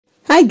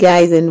Hi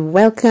guys, and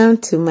welcome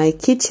to my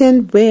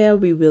kitchen where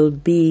we will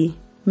be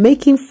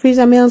making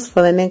freezer meals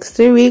for the next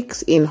 3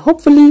 weeks in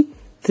hopefully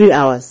 3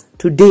 hours.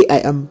 Today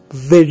I am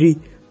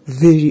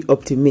very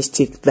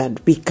optimistic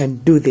that we can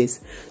do this.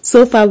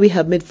 So far we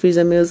have made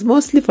freezer meals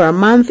mostly for a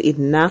month,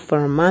 enough for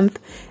a month,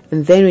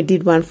 and then we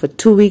did one for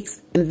 2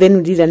 weeks, and then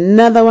we did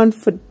another one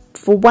for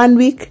 1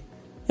 week,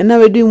 and now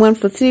we're doing one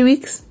for 3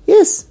 weeks.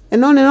 Yes,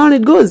 and on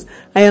it goes.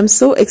 I am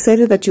so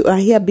excited that you are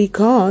here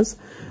because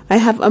I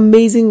have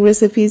amazing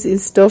recipes in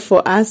store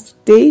for us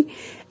today,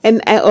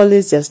 and I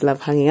always just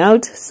love hanging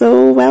out.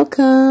 So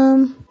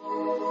welcome.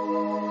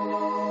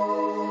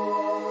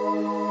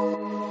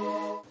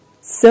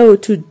 So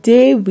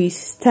today we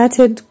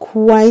started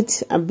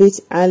quite a bit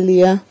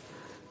earlier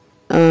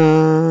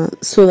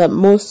so that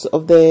most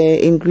of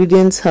the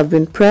ingredients have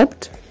been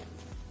prepped.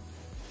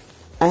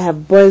 I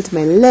have boiled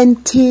my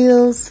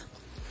lentils.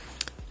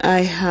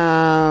 I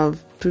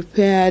have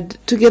prepared,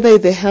 together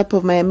with the help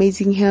of my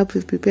amazing help,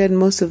 we've prepared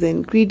most of the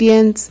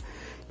ingredients.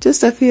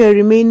 Just a few are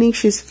remaining.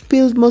 She's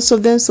peeled most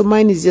of them, so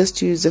mine is just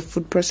to use the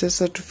food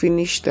processor to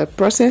finish the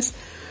process,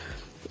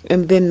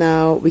 and then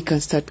now we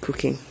can start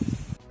cooking.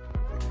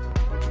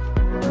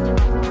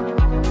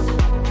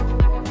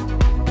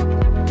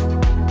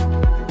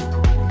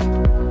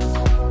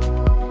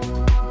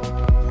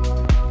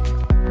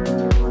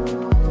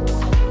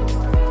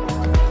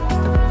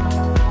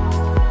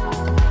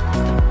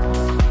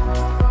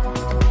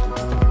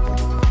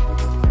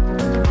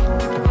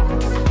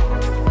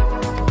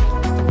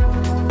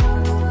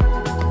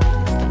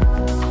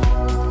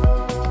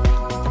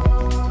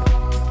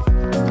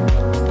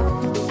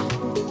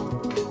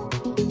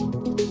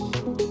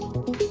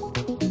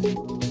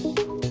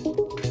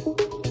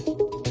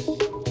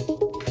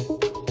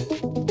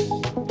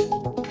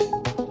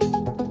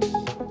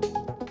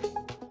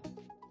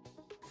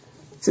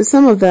 So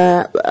some of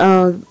the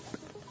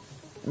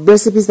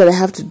recipes that I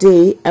have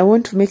today, I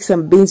want to make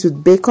some beans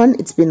with bacon.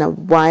 It's been a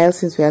while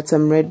since we had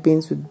some red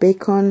beans with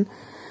bacon.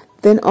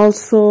 Then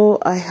also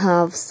I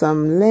have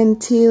some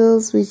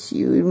lentils, which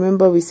you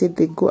remember we said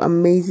they go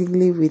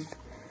amazingly with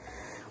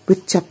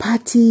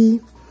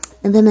chapati.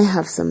 And then I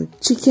have some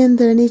chicken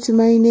that I need to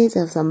marinate.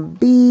 I have some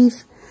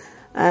beef.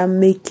 I'm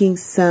making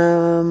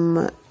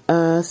some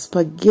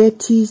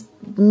spaghetti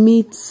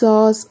meat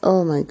sauce.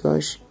 Oh my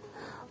gosh.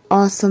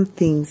 Awesome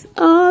things.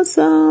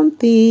 Awesome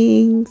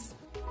things.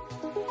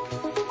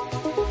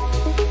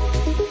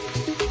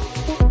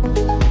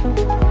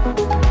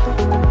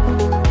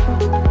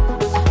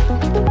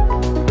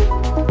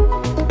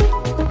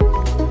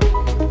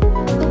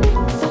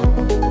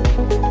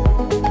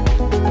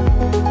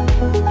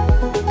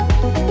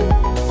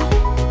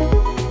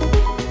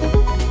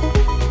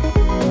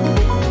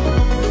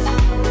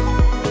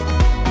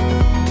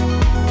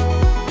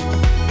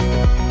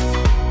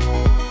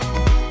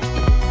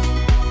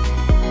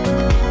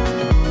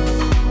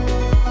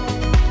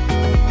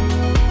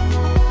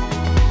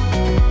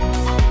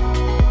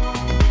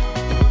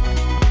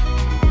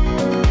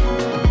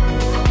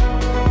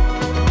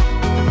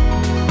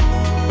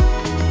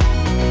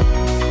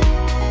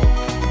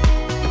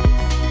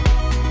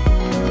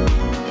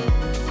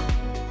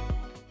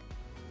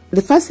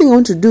 The first thing I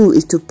want to do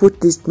is to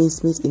put this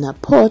minced meat in a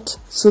pot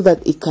so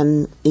that it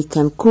can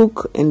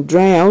cook and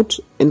dry out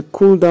and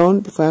cool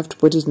down before I have to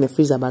put it in the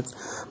freezer bags.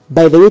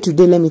 By the way,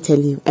 today let me tell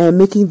you, I am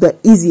making the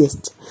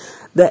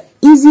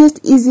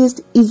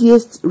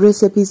easiest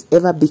recipes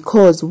ever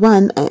because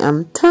 1, I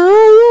am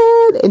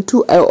tired, and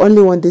 2, I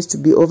only want this to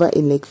be over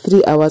in like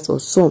 3 hours or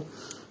so.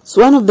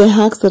 So one of the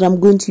hacks that I'm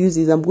going to use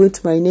is I'm going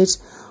to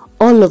marinate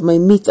all of my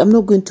meat. I'm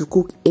not going to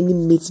cook any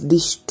meat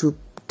dish to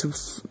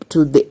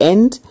the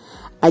end.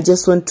 I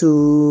just want to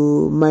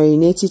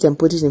marinate it and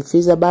put it in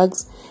freezer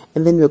bags,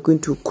 and then we're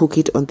going to cook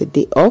it on the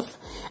day off.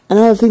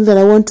 Another thing that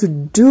I want to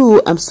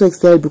do, I'm so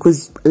excited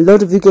because a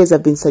lot of you guys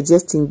have been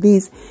suggesting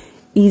this,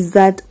 is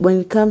that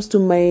when it comes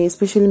to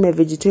especially my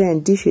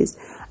vegetarian dishes,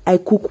 I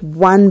cook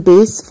one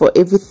base for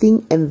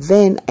everything and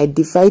then I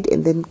divide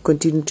and then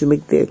continue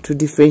to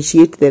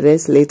differentiate the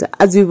rest later,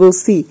 as we will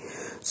see.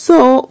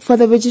 So for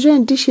the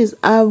vegetarian dishes,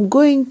 I'm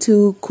going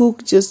to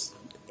cook just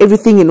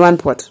everything in one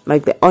pot,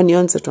 like the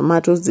onions, the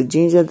tomatoes, the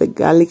ginger, the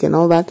garlic, and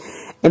all that.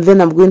 And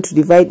then I'm going to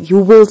divide. You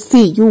will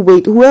see. You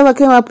wait. Whoever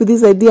came up with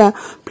this idea,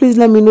 please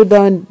let me know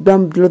down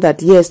below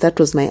that yes, that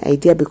was my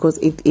idea, because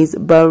it is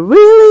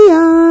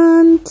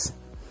brilliant.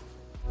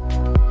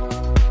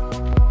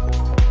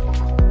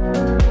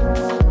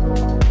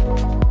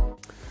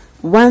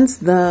 Once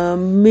the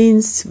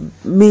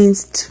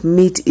minced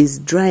meat is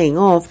drying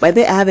off, by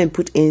the way, I haven't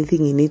put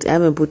anything in it. I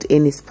haven't put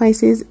any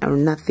spices or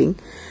nothing.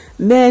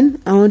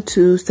 Then I want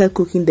to start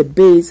cooking the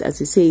base,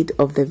 as I said,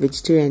 of the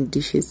vegetarian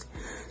dishes.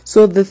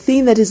 So the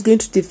thing that is going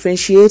to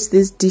differentiate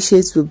these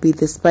dishes will be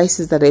the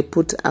spices that I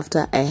put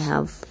after I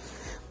have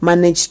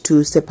managed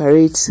to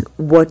separate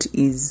what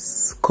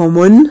is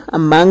common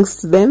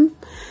amongst them.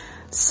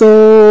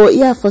 So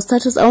yeah, for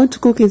starters, I want to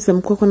cook in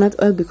some coconut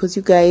oil because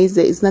you guys,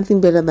 there is nothing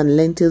better than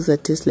lentils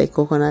that taste like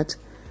coconut.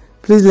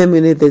 Please let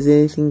me know if there's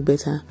anything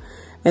better.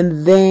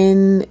 And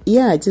then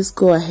yeah, just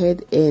go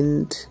ahead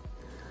and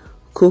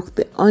cook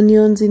the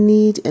onions in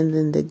it, and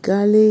then the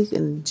garlic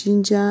and the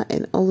ginger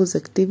and all those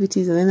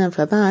activities. And then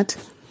after that,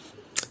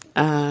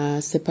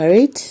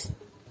 separate.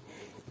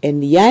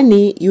 And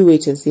yani, you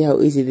wait and see how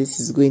easy this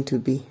is going to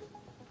be.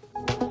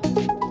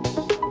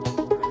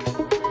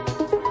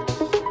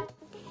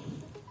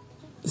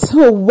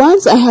 So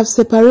once I have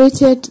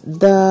separated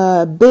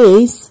the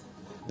base,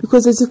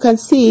 because as you can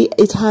see,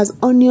 it has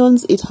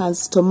onions, it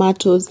has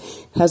tomatoes,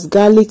 it has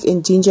garlic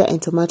and ginger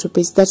and tomato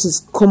paste. That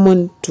is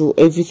common to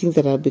everything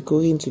that I'll be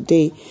cooking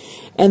today.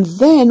 And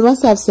then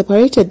once I've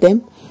separated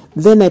them,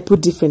 then I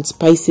put different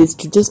spices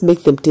to just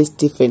make them taste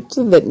different,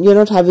 so that you're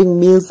not having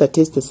meals that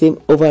taste the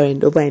same over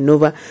and over and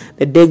over.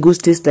 The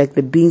degus taste like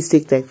the beans,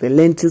 taste like the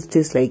lentils,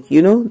 taste like,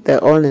 you know,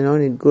 the on and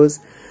on it goes.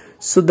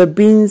 So the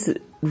beans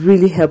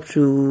really help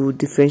to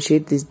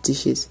differentiate these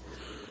dishes.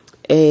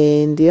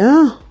 And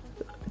yeah,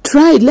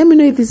 try it. Let me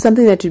know if it's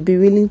something that you'd be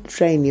willing to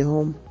try in your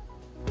home.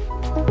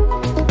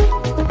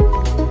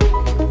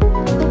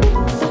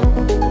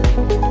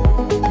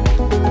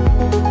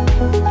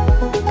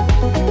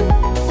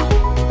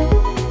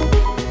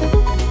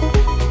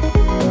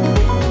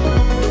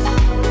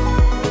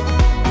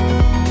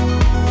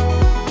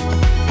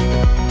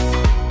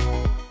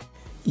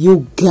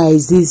 You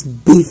guys, this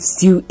beef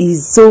stew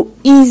is so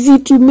easy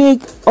to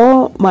make.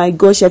 Oh my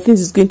gosh, I think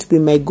it's going to be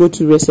my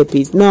go-to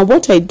recipes. Now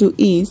what I do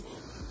is,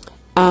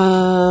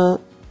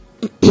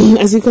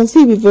 as you can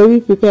see, we've already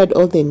prepared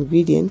all the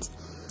ingredients.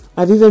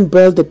 I've even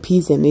boiled the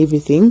peas and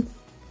everything,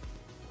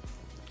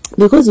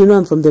 because you know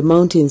I'm from the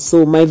mountains,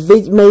 so my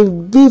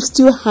beef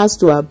stew has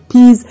to have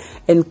peas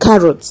and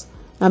carrots.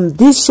 I'm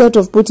this short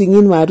of putting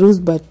in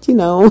maroons, but you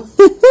know,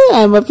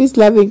 I'm a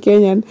peace-loving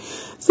Kenyan.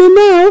 So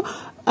now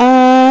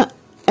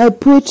I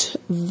put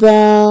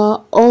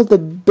all the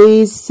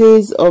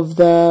bases of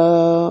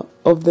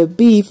the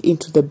beef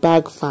into the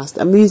bag first.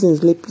 I'm using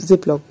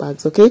Ziploc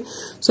bags, okay?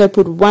 So I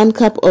put 1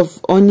 cup of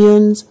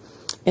onions,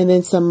 and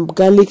then some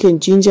garlic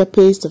and ginger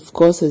paste, of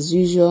course, as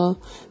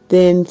usual.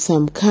 Then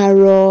some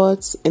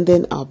carrots, and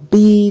then our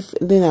beef,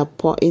 and then I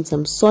pour in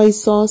some soy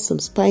sauce, some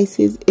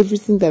spices,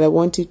 everything that I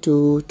wanted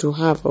to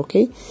have,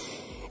 okay?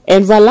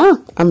 And voila,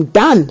 I'm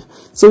done.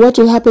 So what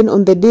will happen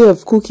on the day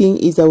of cooking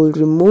is I will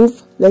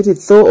remove, let it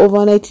thaw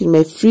overnight in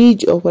my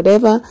fridge or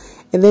whatever,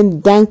 and then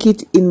dunk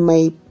it in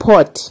my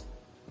pot.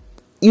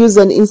 Use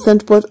an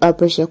instant pot or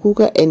pressure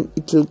cooker, and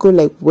it will go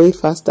like way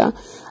faster.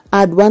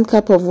 Add 1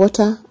 cup of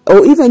water,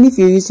 or even if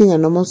you're using a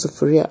normal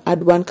sufuria,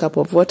 add 1 cup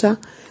of water,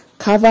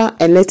 cover,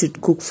 and let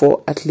it cook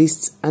for at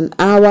least an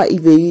hour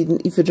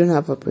if you don't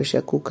have a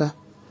pressure cooker.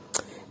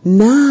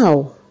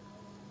 Now,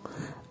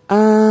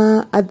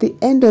 at the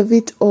end of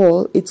it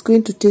all, it's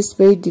going to taste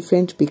very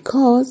different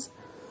because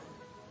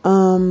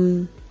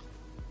of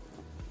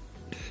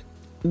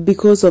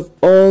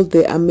all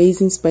the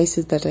amazing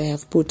spices that I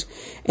have put.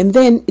 And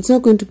then it's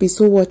not going to be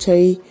so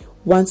watery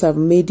once I've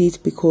made it,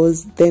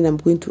 because then I'm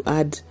going to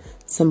add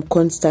some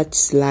cornstarch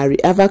slurry.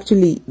 I've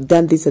actually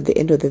done this at the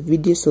end of the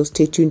video, so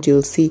stay tuned,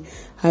 you'll see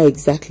how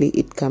exactly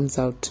it comes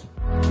out.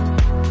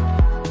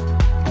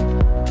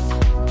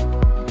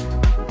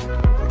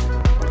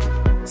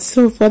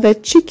 So for the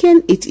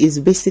chicken, it is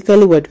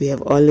basically what we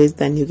have always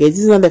done, you guys. This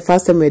is not the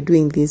first time we're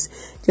doing this.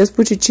 Just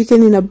put your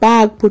chicken in a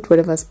bag, put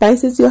whatever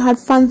spices you had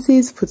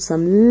fancies, put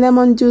some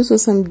lemon juice or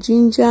some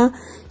ginger,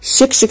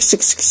 shake,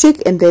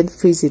 and then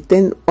freeze it.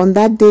 Then on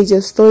that day,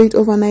 just store it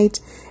overnight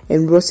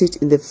and roast it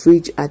in the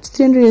fridge at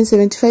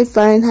 375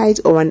 Fahrenheit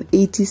or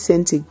 180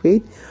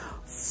 centigrade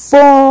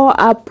for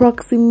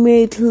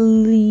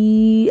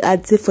approximately,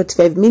 I'd say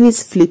 45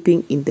 minutes,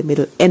 flipping in the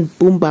middle, and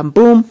boom, bam,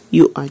 boom,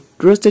 your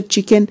roasted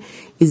chicken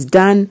is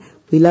done.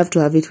 We love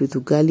to have it with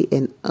ugali,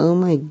 and oh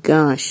my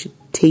gosh,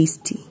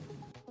 tasty.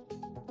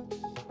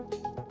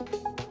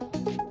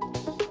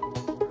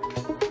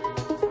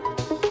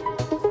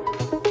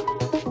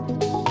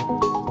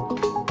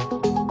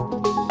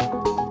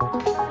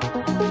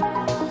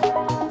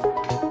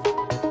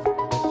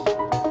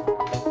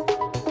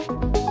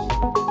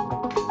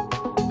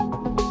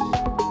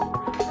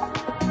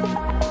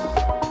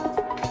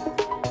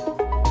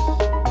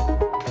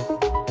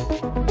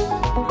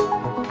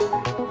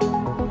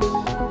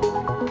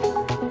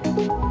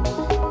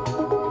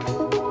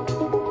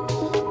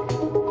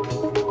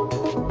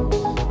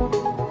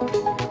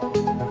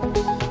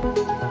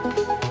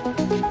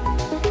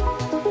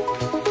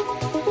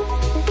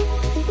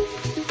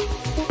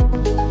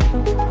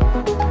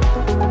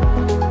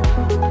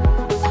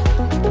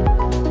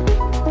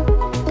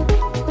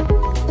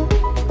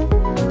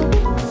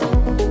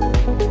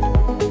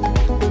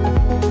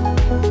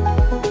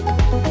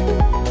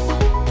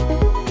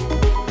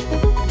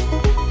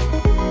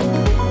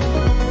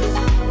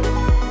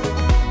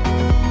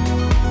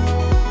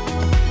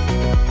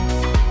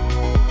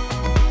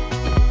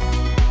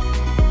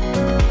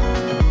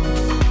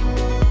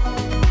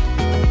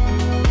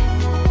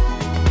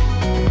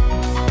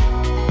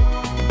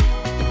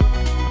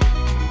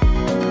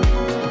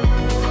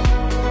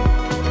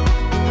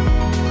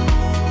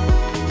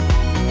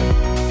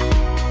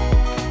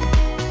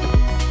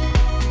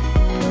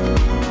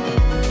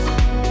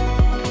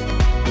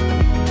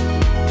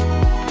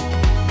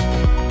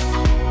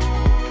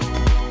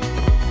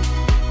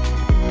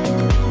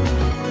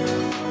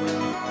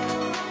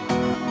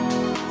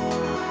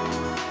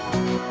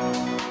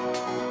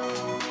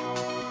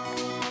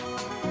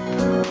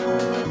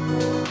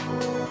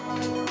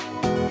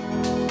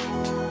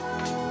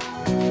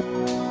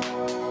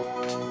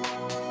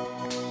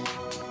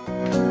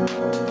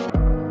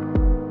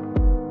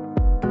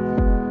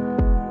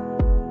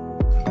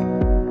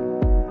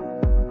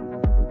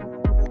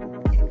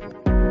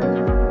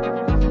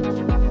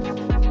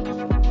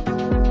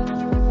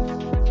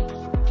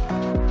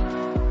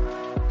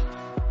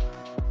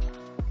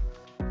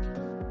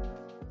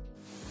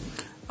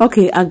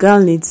 Okay, a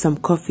girl needs some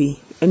coffee.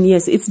 And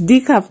yes, it's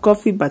decaf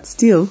coffee, but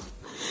still,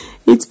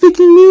 it's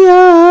picking me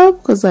up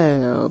because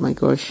oh my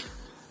gosh,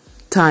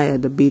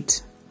 tired a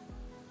bit.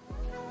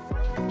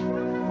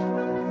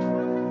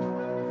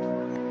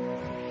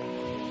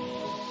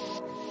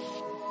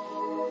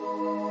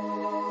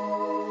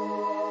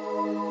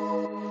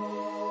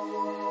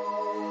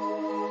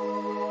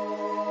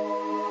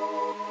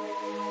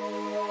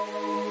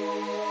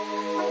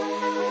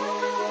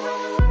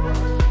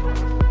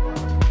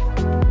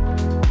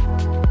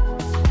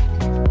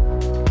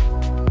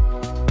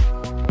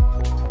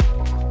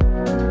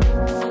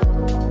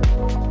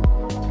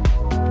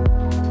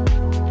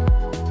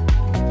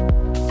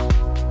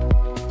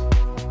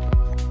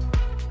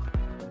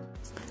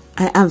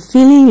 I am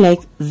feeling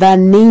like the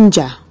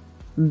ninja,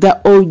 the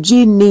OG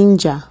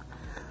ninja,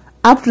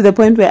 up to the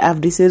point where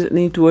I've decided I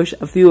need to wash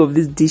a few of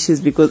these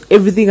dishes because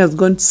everything has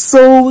gone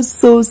so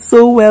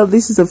well.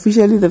 This is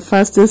officially the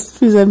fastest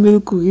freezer meal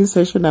cooking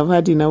session I've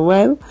had in a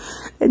while,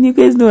 and you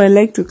guys know I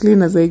like to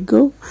clean as I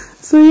go,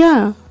 so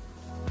yeah.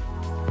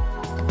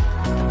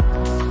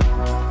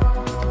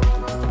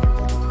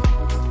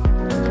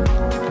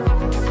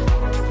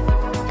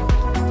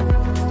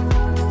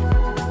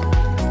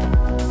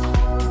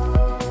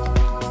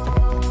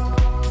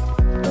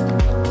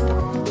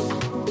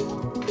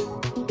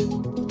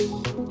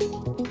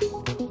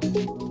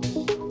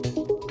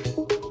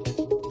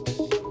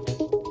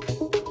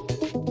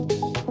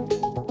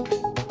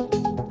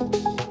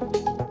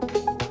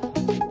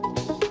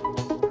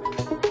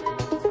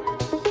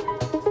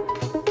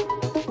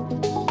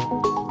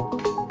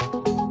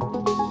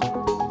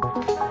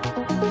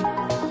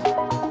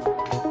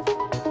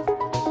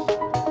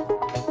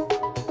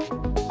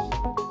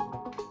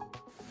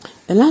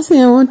 The last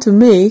thing I want to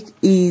make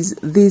is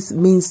this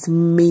minced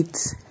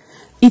meat.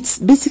 It's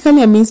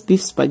basically a minced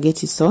beef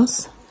spaghetti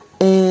sauce,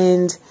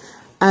 and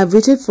I've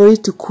waited for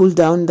it to cool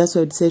down. That's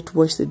why I decided to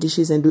wash the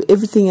dishes and do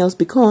everything else,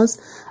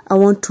 because I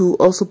want to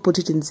also put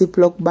it in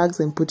Ziploc bags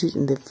and put it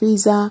in the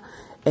freezer.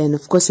 And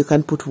of course, you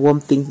can't put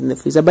warm things in the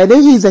freezer. By the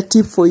way, here's a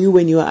tip for you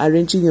when you are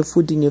arranging your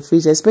food in your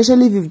freezer,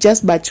 especially if you've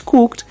just batch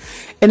cooked.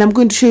 And I'm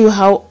going to show you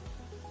how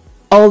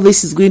all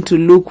this is going to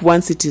look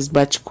once it is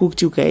batch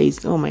cooked, you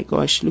guys. Oh my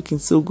gosh, looking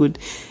so good.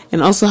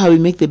 And also how we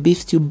make the beef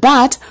stew.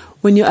 But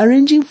when you're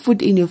arranging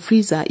food in your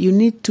freezer, you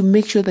need to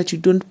make sure that you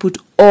don't put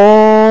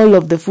all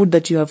of the food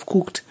that you have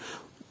cooked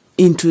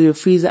into your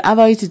freezer.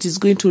 Otherwise, it is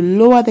going to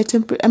lower the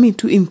temperature,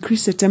 to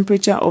increase the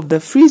temperature of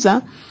the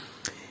freezer,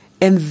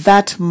 and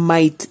that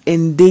might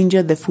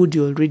endanger the food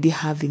you already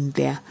have in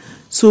there.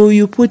 So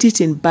you put it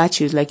in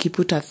batches, like you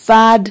put a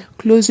third,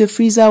 close your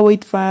freezer,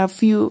 wait for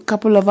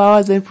couple of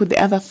hours, then put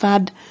the other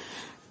third,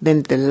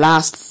 then the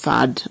last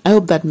third. I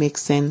hope that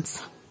makes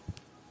sense.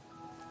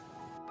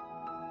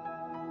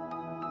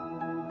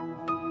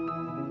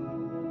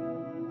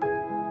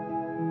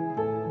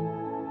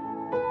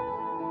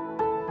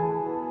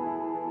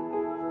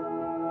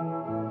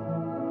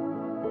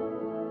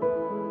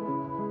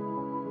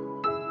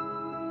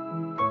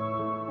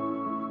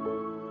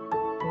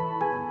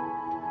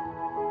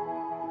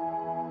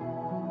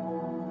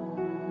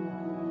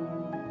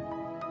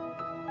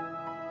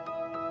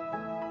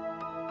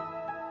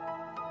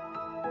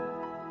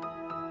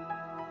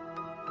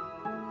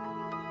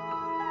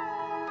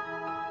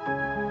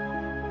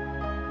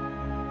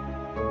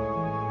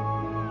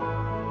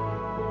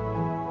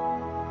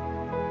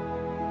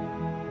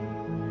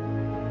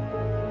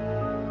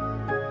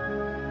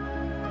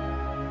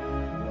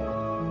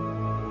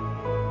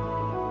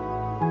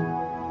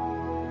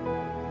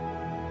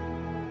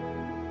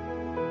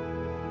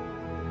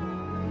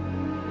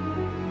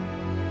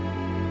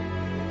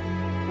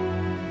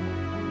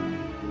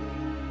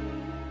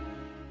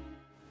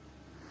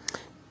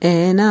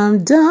 And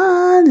I'm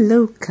done.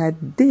 Look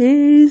at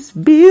this,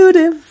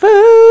 beautiful.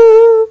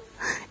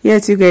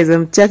 Yes, you guys,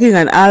 I'm checking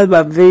an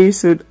album very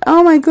soon.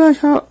 Oh my gosh,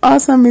 how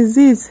awesome is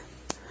this?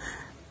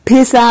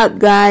 Peace out,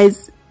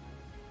 guys.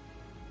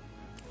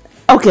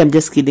 Okay, I'm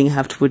just kidding. I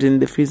have to put it in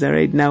the freezer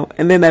right now,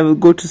 and then I will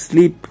go to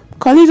sleep.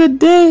 Call it a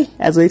day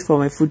as I wait for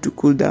my food to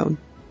cool down.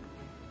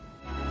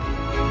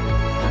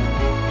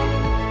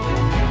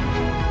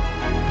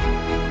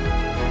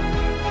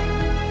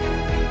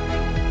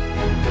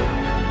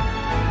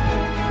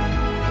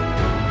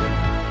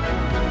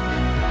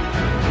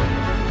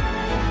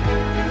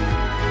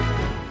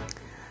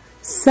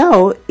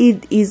 So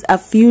it is a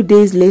few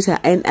days later,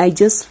 and I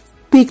just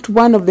picked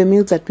one of the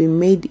meals that we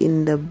made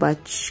in the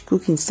batch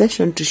cooking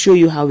session to show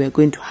you how we're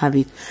going to have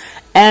it.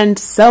 And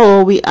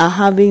so we are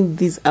having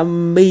this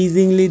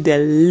amazingly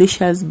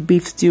delicious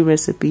beef stew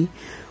recipe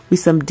with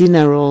some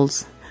dinner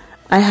rolls.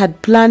 I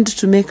had planned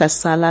to make a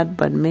salad,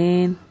 but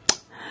man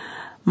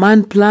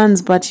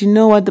plans, but you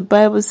know what the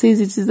Bible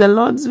says, it is the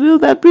Lord's will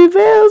that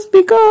prevails,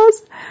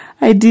 because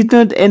I did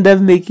not end up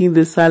making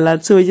the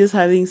salad. So we're just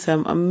having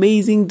some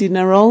amazing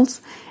dinner rolls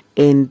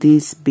and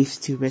this beef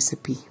stew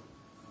recipe.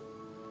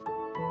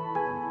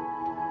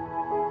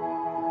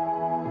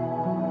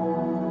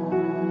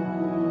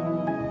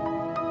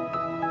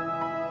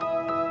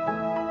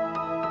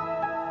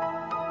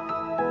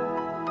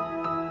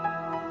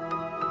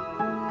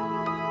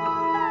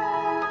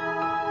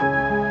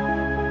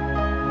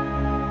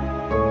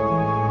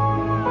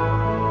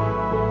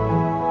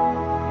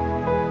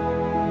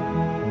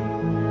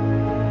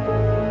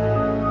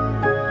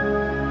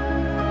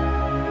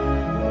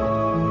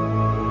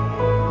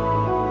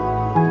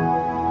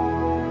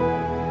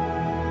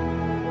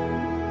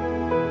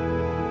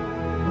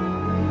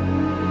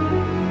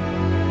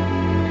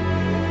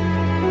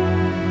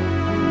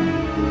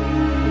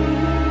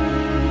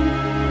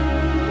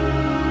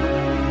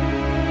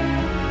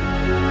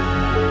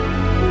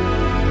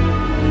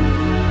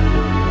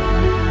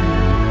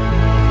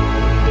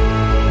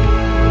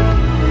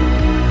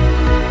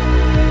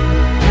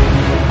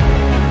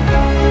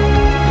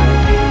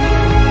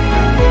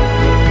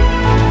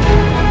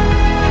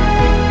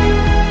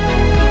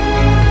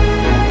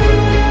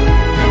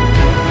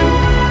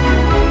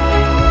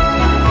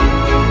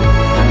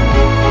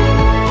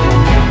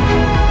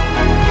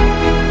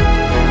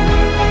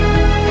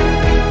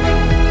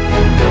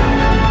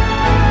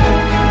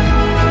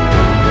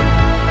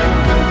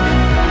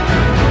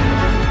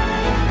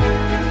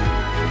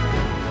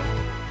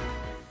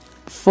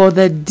 for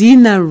the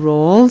dinner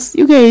rolls,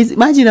 you guys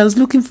imagine I was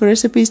looking for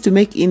recipes to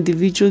make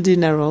individual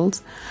dinner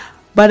rolls,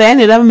 but I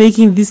ended up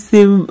making this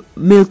same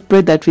milk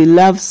bread that we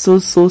love so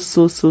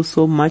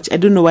much. I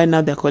don't know why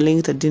now they're calling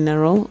it a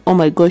dinner roll. Oh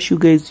my gosh, you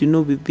guys, you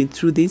know we've been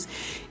through this.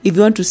 If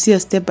you want to see a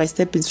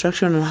step-by-step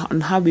instruction on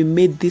how we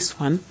made this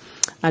one,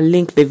 I'll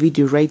link the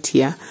video right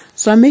here.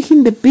 So I'm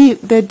making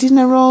the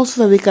dinner roll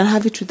so that we can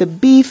have it with the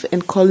beef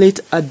and call it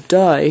a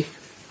day.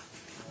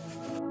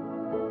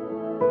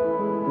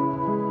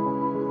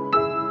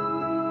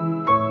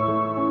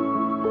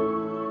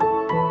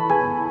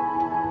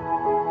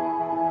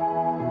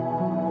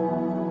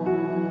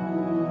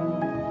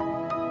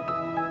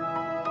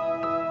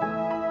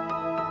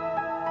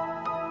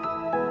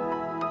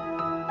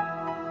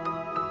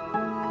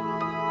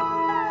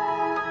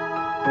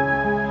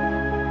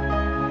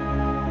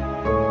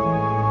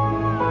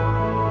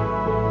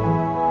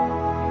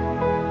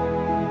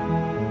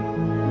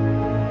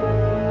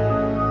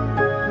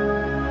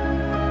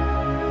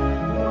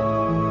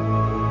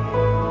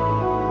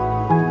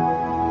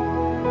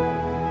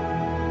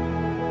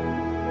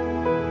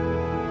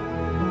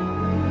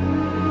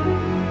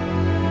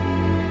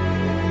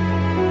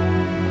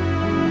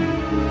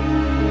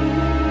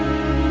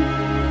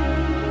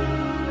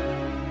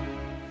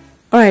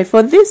 Alright,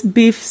 for this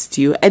beef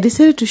stew, I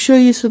decided to show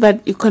you so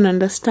that you can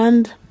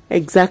understand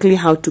exactly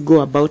how to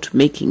go about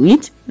making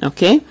it,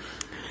 okay?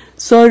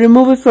 So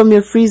remove it from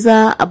your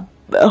freezer,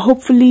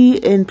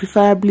 hopefully and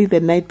preferably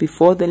the night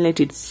before, then let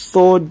it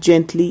thaw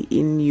gently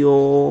in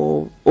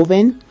your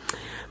oven.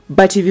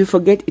 But if you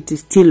forget, it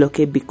is still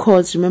okay,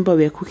 because remember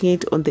we are cooking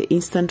it on the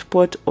instant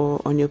pot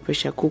or on your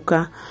pressure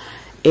cooker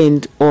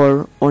and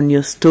or on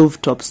your stove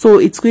top, so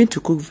it's going to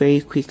cook very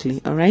quickly.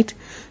 All right,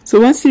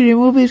 so once you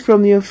remove it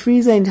from your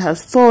freezer and it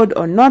has thawed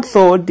or not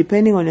thawed,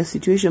 depending on your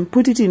situation,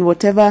 put it in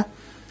whatever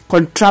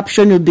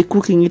contraption you'll be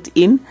cooking it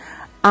in.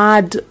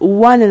 Add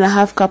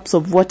 1.5 cups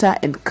of water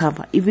and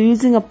cover. If you're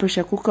using a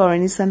pressure cooker or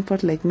an instant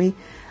pot like me,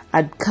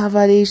 I'd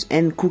cover it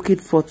and cook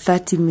it for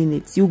 30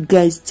 minutes. You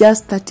guys,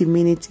 just 30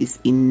 minutes is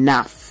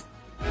enough.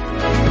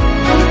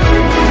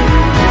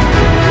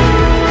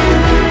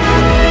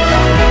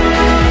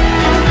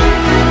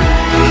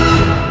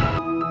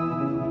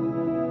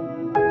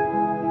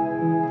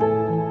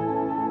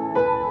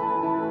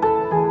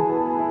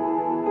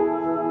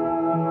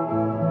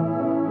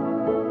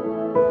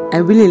 I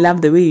really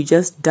love the way you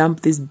just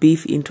dump this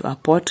beef into a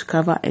pot,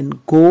 cover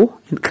and go,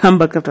 and come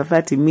back after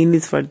 30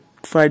 minutes for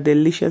a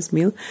delicious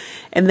meal.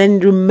 And then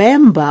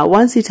remember,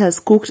 once it has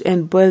cooked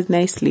and boiled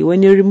nicely,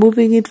 when you're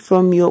removing it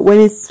from your,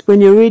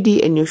 when you're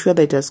ready and you're sure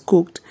that it has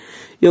cooked,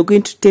 you're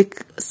going to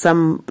take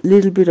some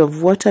little bit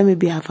of water,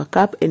 maybe half a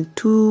cup, and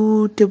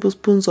 2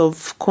 tablespoons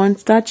of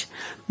cornstarch,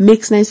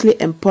 mix nicely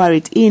and pour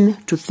it in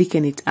to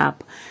thicken it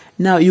up.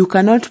 Now, you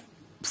cannot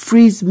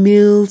freeze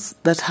meals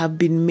that have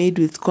been made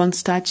with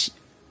cornstarch,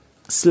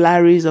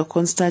 slurries or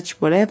cornstarch,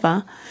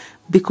 whatever,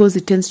 because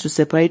it tends to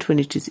separate when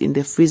it is in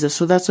the freezer.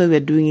 So that's why we're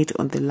doing it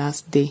on the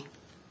last day.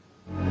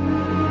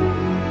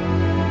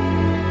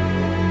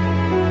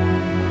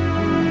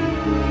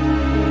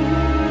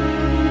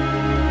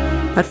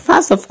 But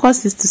first, of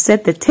course, is to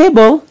set the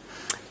table.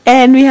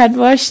 And we had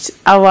washed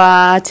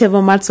our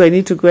table mat, so I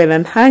need to go ahead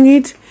and hang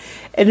it.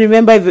 And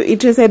remember, if you're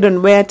interested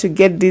on where to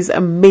get these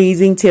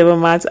amazing table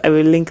mats, I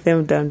will link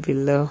them down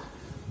below.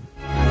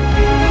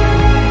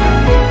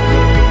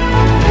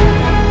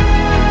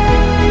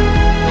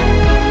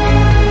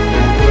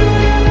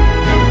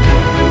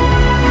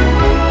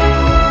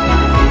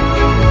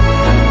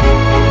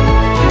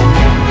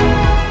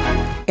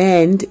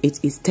 And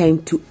it is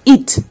time to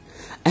eat.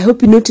 I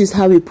hope you notice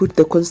how we put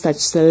the cornstarch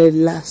slurry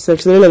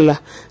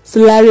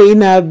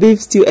in our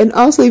beef stew. And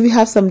also, if you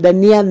have some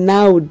dania,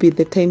 now would be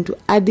the time to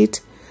add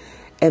it.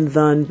 And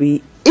then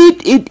we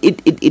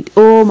eat.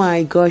 Oh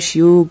my gosh,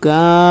 you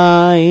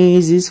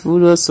guys, this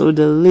food was so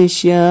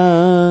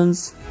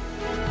delicious.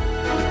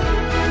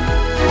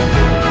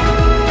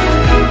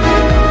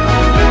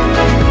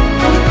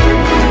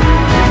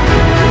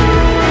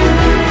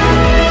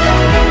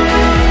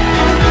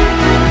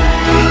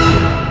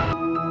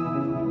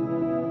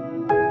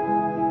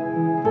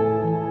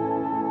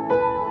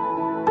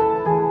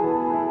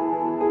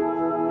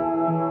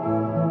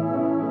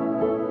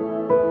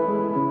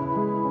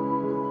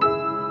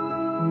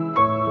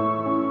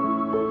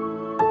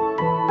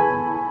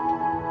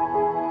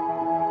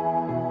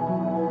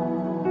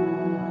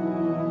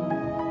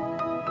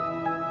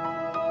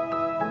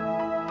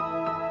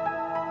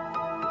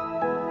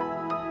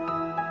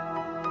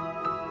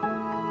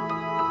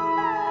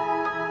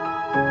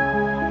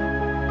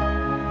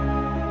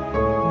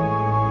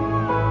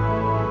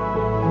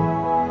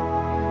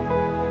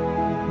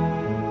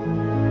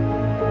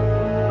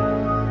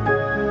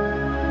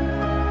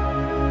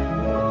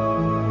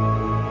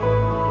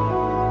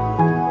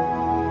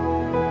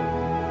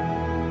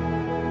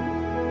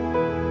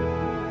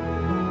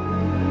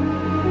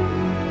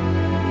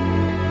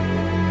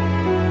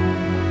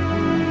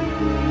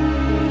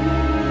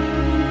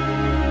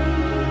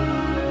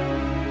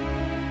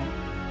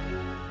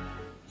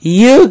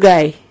 You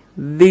guys,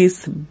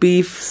 this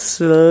beef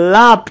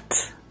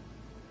slapped,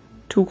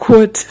 to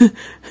quote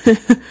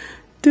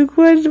to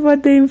quote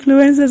what the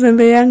influencers and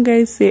the young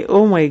guys say.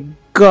 Oh my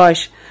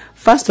gosh.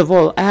 First of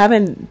all, I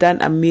haven't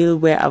done a meal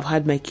where I've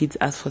had my kids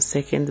ask for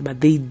seconds,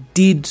 but they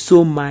did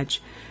so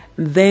much.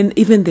 Then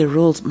even the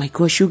rolls, my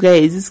gosh, you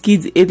guys, these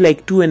kids ate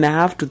like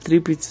 2.5 to 3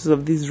 pieces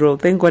of this roll.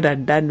 Thank God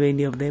I'd done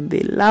many of them. They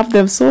loved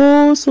them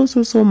so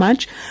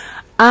much.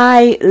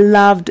 I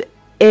loved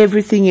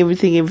everything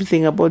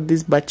about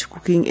this batch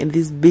cooking and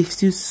this beef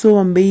stew. So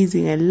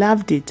amazing. I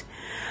loved it.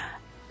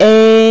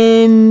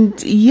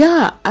 And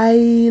yeah, I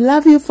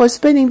love you for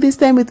spending this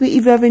time with me.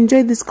 If you have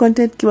enjoyed this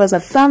content, give us a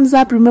thumbs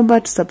up.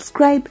 Remember to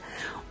subscribe,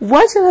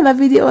 watch another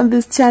video on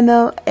this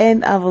channel,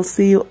 and I will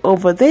see you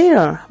over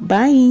there.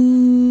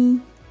 Bye.